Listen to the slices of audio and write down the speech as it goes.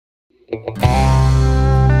Somewhere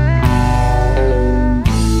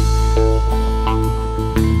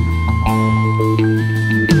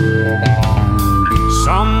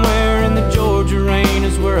in the Georgia rain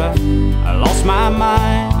is where I lost my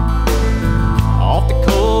mind. Off the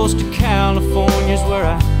coast of California's where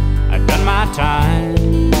I done my time.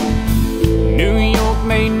 New York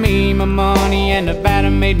made me my money, and Nevada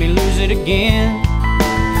made me lose it again.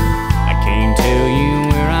 I can't tell you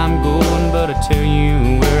where I'm going, but I'll tell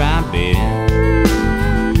you where I've been.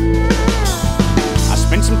 I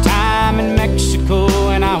spent some time in Mexico,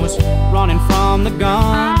 and I was running from the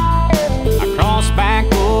gun. I crossed back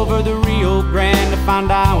over the Rio Grande to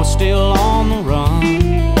find I was still on the run.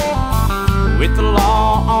 With the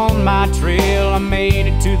law on my trail, I made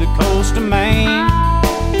it to the coast of Maine.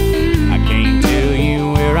 I can't tell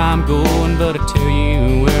you where I'm going, but I'll tell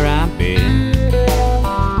you where I've been.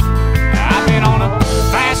 I've been on a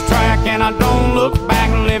fast track and I don't look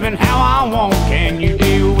back, living how I want. Can you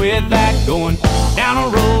deal with that? Going down a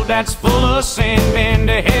road that's full of sin, been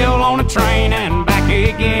to hell on a train and back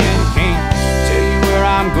again. Can't tell you where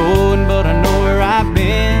I'm going, but I know where I've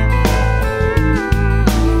been.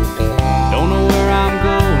 Don't know where I'm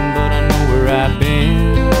going, but I know where I've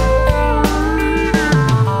been.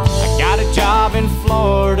 I got a job in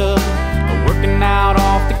Florida, working out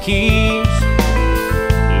off the Keys,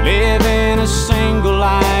 living a single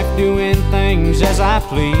life, doing things as I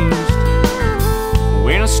pleased.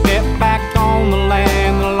 When I stepped back on the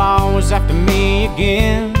land, the law was after me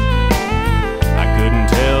again. I couldn't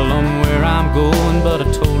tell them where I'm going, but I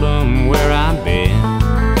told them where I've been.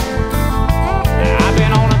 I've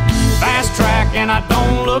been on a fast track and I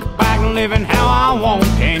don't look back, living how I want.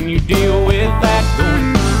 Can you deal with that?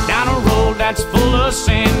 Going down a road that's full of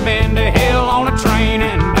sin, been to hell on a train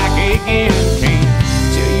and back again. Can't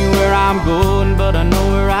tell you where I'm going, but I know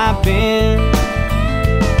where I've been.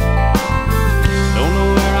 Don't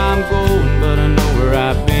know where I'm going, but I know where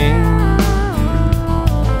I've been.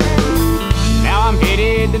 Now I'm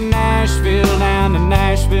headed to Nashville, down to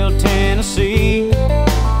Nashville, Tennessee.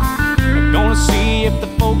 I'm gonna see if the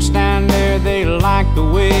folks down there, they like the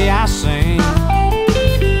way I sing.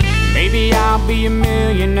 Maybe I'll be a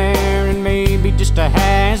millionaire and maybe just a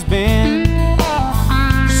has-been,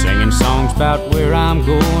 singing songs about where I'm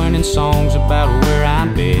going and songs about where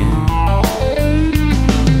I've been.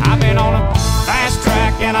 I've been on a fast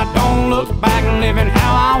track and I don't look back, living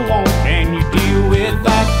how I want. Can you deal with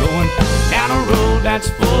that? Going down a road that's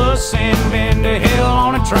full of sin, been to hell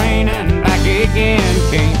on a train and back again.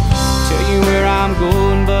 Can't tell you where I'm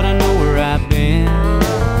going, but I know where